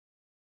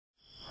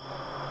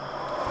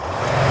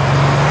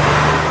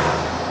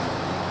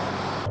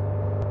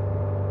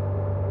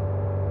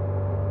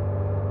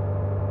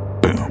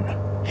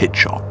hit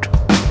shot.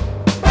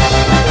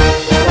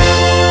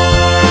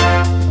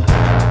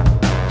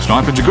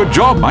 Sniping's a good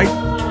job, mate.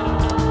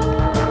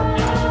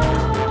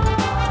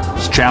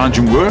 It's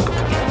challenging work,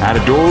 out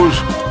of doors.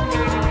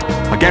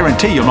 I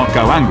guarantee you'll not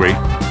go hungry,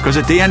 because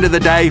at the end of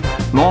the day,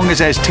 long as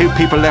there's 2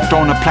 people left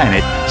on the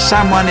planet,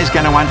 someone is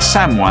going to want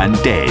someone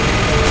dead.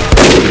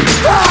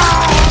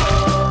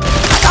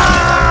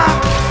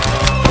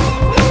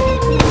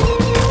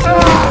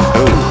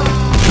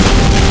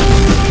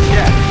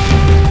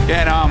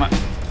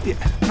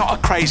 Not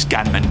a crazed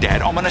gunman,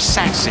 Dad. I'm an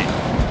assassin.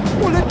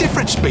 Well, the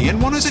difference being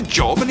one has a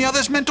job and the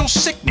other's mental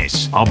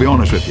sickness. I'll be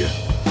honest with you.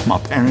 My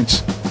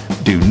parents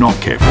do not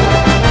care for it.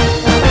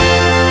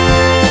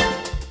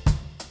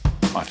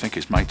 I think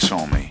his mate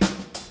saw me.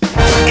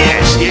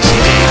 Yes, he did.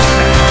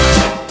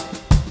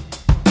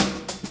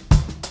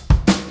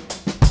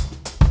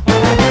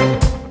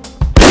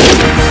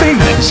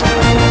 Feelings?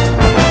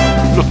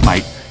 Look,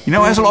 mate, you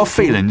know there's a lot of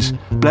feelings.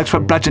 Blokes for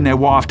bludgeoning their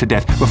wife to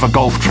death with a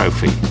golf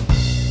trophy.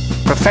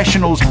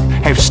 Professionals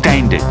have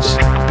standards.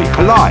 Be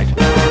polite.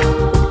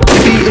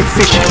 Be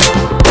efficient.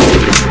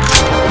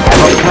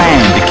 Have a plan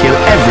to kill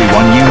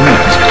everyone you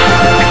meet.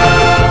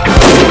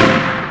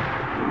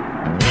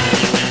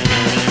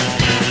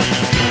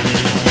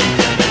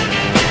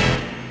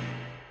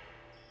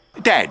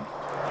 Dad,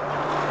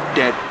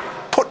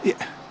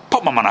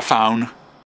 put Mum on the phone.